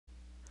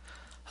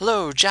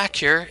Hello, Jack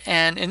here,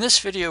 and in this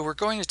video we're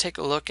going to take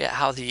a look at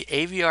how the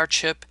AVR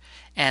chip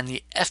and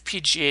the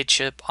FPGA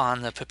chip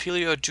on the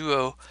Papilio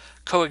DUO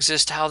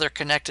coexist, how they're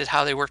connected,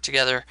 how they work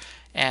together,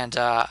 and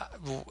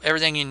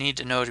everything you need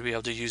to know to be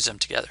able to use them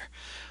together.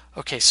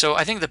 Okay, so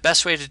I think the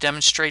best way to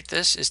demonstrate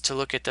this is to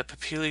look at the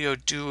Papilio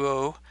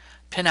DUO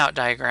pinout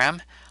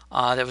diagram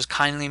that was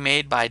kindly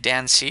made by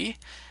Dan C.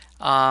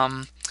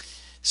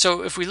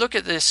 So if we look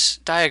at this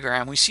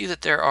diagram, we see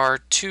that there are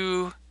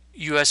two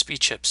USB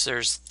chips.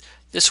 There's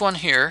this one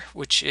here,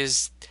 which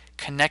is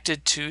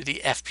connected to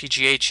the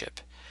FPGA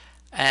chip.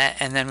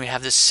 And then we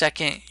have this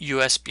second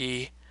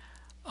USB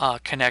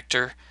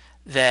connector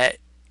that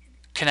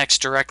connects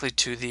directly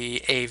to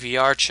the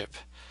AVR chip.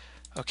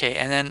 Okay,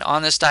 and then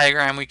on this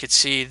diagram we could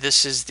see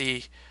this is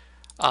the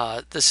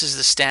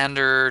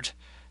standard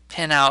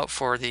pinout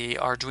for the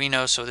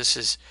Arduino. So this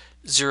is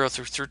 0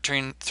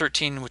 through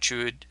 13, which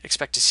you would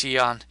expect to see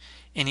on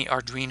any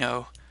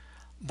Arduino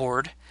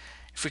board.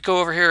 If we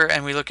go over here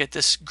and we look at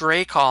this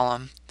gray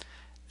column,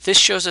 this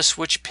shows us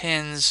which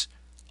pins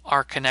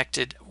are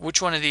connected,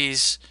 which one of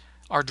these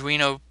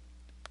Arduino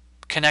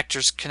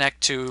connectors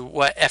connect to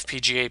what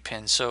FPGA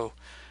pin. So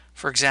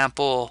for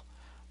example,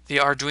 the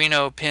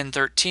Arduino pin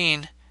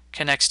 13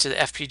 connects to the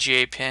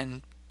FPGA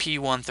pin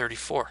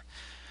P134.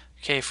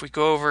 Okay, if we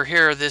go over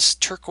here, this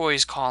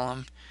turquoise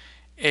column,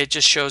 it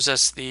just shows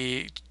us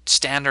the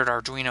standard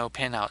Arduino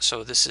pinout.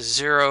 So this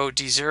is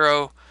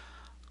D0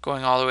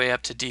 going all the way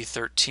up to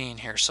D13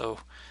 here.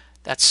 So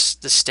that's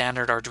the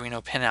standard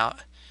Arduino pinout.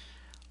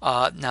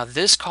 Now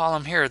this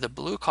column here, the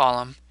blue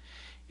column,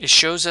 it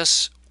shows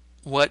us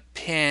what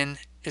pin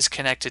is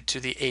connected to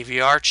the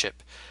AVR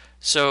chip.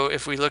 So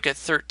if we look at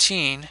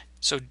 13,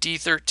 so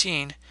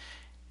D13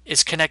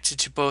 is connected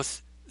to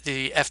both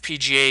the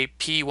FPGA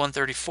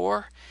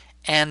P134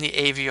 and the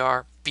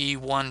AVR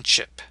B1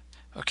 chip.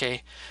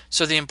 Okay,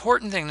 so the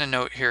important thing to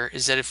note here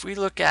is that if we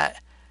look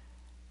at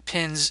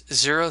pins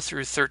 0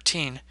 through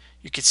 13,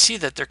 you can see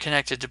that they're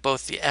connected to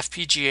both the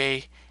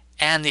FPGA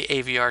and the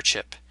AVR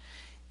chip.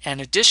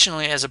 And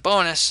additionally, as a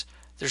bonus,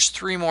 there's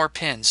 3 more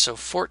pins. So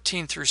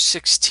 14 through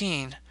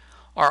 16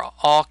 are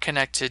all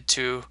connected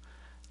to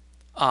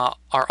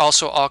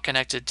also all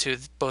connected to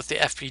both the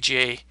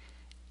FPGA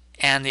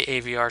and the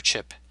AVR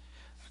chip.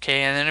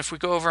 Okay, and then if we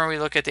go over and we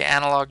look at the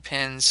analog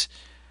pins,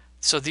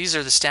 so these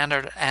are the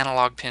standard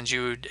analog pins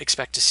you would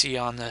expect to see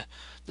on the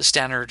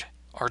standard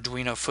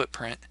Arduino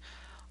footprint.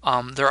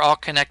 They're all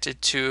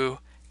connected to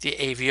the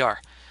AVR.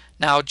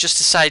 Now, just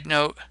a side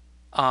note,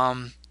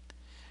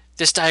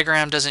 this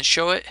diagram doesn't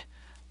show it,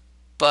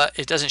 but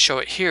it doesn't show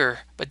it here.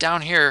 But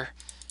down here,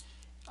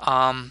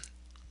 A2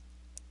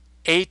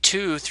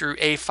 through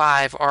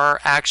A5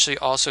 are actually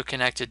also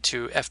connected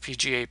to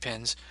FPGA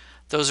pins.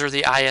 Those are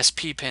the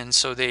ISP pins,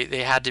 so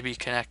they had to be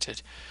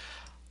connected.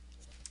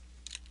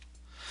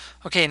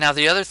 Okay, now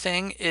the other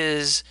thing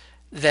is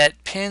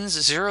that pins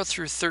 0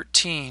 through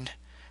 13,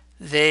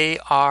 they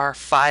are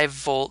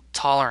 5-volt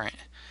tolerant.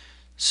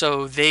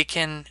 So they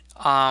can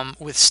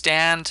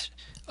withstand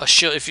a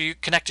shield. If you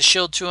connect a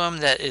shield to them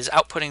that is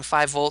outputting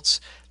 5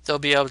 volts, they'll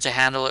be able to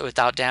handle it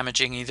without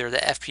damaging either the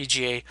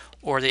FPGA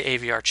or the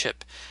AVR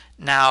chip.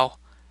 Now,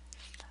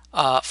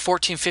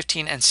 14,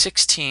 15, and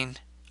 16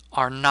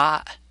 are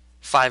not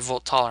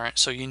 5-volt tolerant,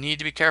 so you need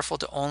to be careful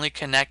to only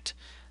connect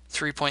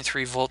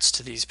 3.3 volts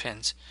to these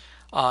pins.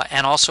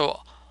 And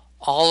also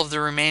all of the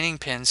remaining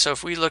pins. So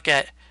if we look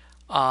at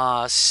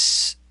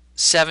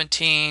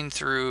 17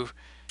 through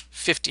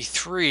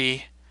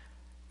 53,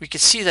 we can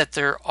see that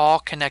they're all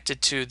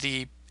connected to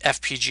the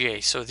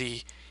FPGA. So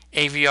the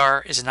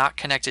AVR is not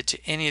connected to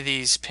any of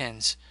these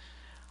pins.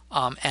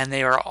 And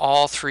they are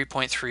all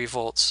 3.3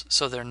 volts,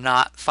 so they're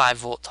not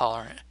 5-volt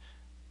tolerant.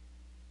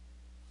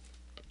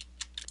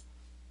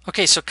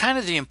 Okay, so kind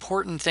of the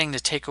important thing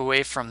to take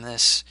away from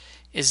this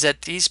is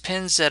that these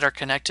pins that are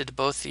connected to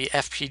both the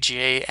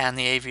FPGA and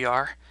the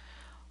AVR,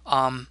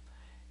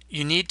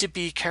 you need to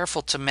be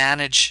careful to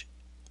manage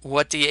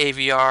what the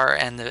AVR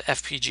and the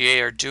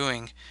FPGA are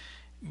doing,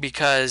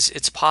 because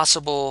it's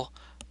possible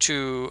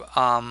to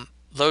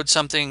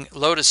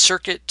load a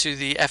circuit to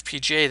the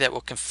FPGA that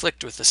will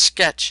conflict with the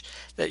sketch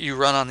that you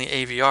run on the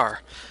AVR.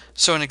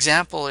 So an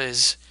example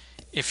is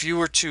if you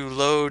were to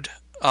load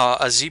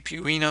a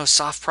ZPUino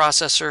soft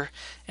processor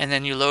and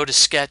then you load a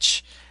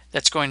sketch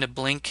that's going to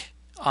blink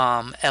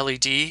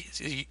LED,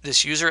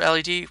 this user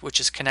LED,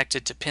 which is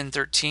connected to pin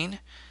 13.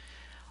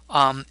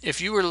 If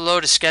you were to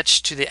load a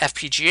sketch to the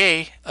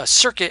FPGA,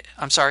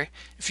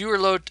 if you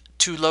were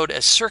to load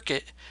a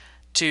circuit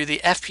to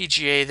the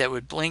FPGA that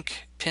would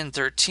blink pin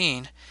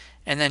 13,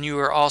 and then you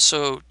were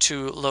also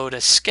to load a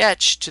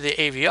sketch to the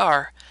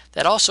AVR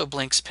that also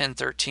blinks pin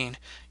 13,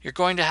 you're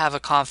going to have a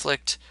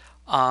conflict,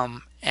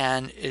 and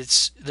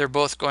there'll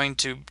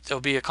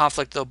be a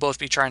conflict. They'll both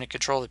be trying to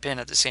control the pin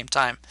at the same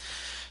time.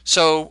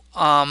 So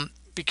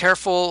be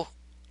careful.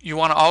 You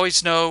want to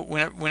always know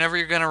whenever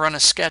you're going to run a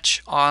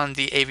sketch on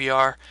the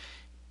AVR,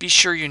 be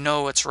sure you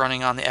know what's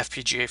running on the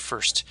FPGA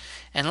first.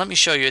 And let me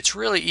show you, it's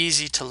really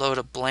easy to load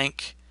a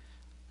blank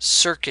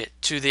circuit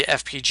to the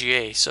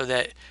FPGA so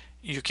that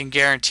you can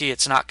guarantee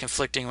it's not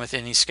conflicting with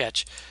any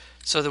sketch.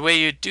 So the way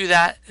you do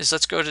that is,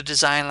 let's go to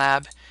Design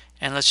Lab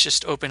and let's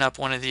just open up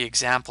one of the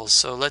examples.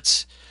 So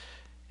let's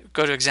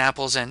go to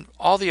examples, and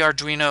all the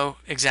Arduino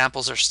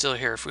examples are still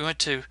here. If we went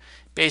to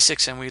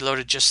basics and we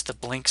loaded just the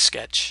Blink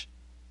sketch.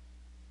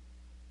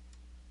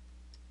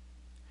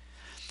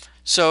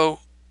 So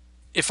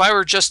if I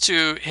were just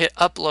to hit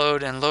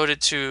upload and load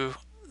it to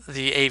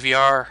the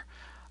AVR,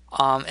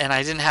 and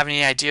I didn't have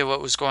any idea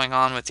what was going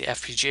on with the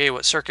FPGA,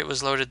 what circuit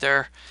was loaded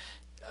there,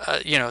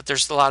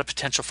 there's a lot of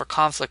potential for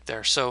conflict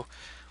there. So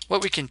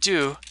what we can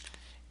do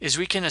is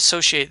we can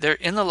associate there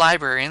in the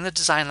library, in the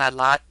Design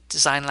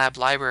Lab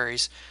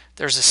libraries,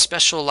 there's a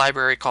special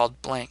library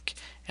called Blank.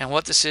 And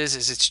what this is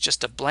it's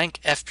just a blank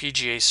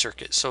FPGA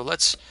circuit. So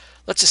let's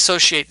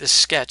associate this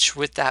sketch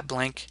with that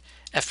blank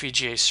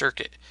FPGA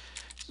circuit.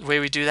 The way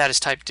we do that is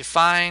type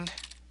define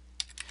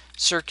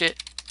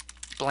circuit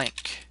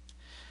blank.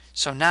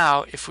 So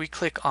now if we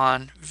click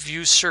on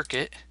view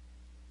circuit,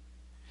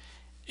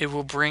 it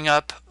will bring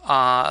up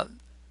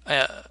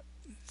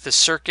the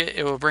circuit.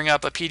 It will bring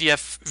up a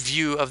PDF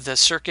view of the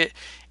circuit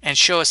and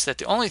show us that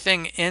the only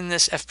thing in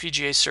this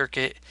FPGA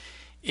circuit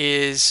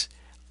is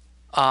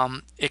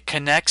it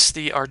connects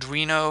the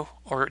Arduino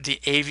or the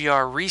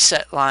AVR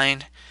reset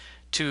line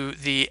to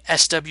the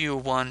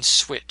SW1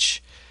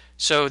 switch.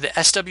 So the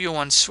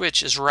SW1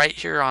 switch is right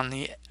here on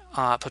the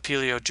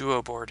Papilio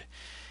DUO board.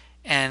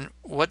 And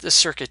what this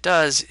circuit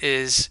does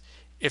is,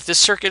 if this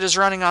circuit is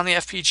running on the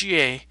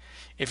FPGA,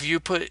 if you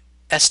put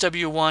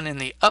SW1 in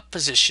the up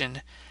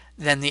position,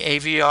 then the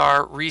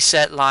AVR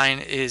reset line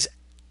is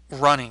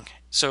running.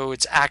 So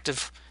it's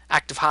active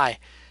high.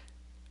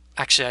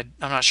 Actually,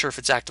 I'm not sure if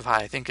it's active high.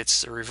 I think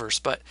it's the reverse,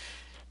 but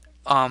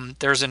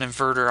there's an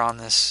inverter on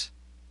this.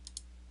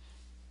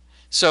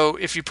 So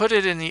if you put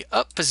it in the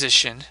up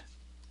position,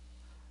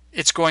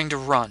 it's going to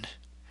run.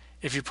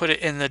 If you put it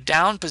in the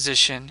down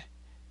position,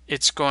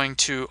 it's going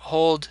to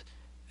hold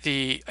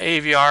the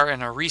AVR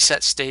in a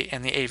reset state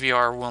and the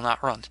AVR will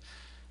not run.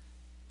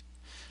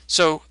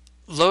 So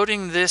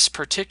loading this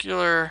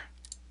particular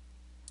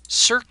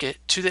circuit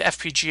to the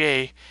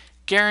FPGA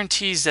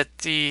guarantees that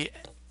the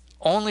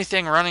only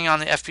thing running on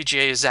the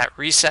FPGA is that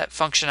reset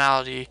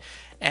functionality,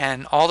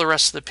 and all the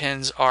rest of the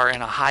pins are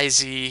in a high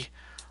Z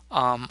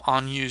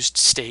unused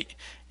state.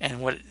 And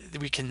what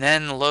we can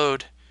then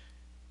load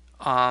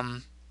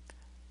the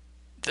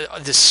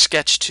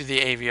sketch to the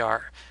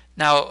AVR.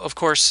 Now, of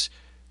course,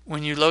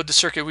 when you load the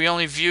circuit, we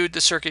only viewed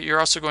the circuit. You're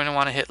also going to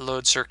want to hit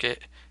load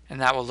circuit, and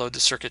that will load the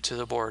circuit to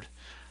the board.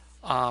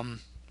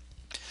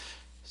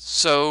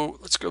 So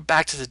let's go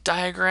back to the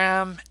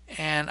diagram,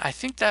 and I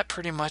think that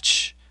pretty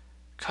much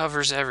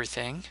covers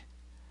everything.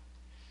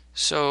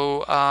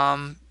 So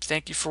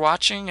thank you for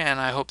watching, and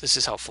I hope this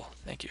is helpful.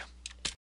 Thank you.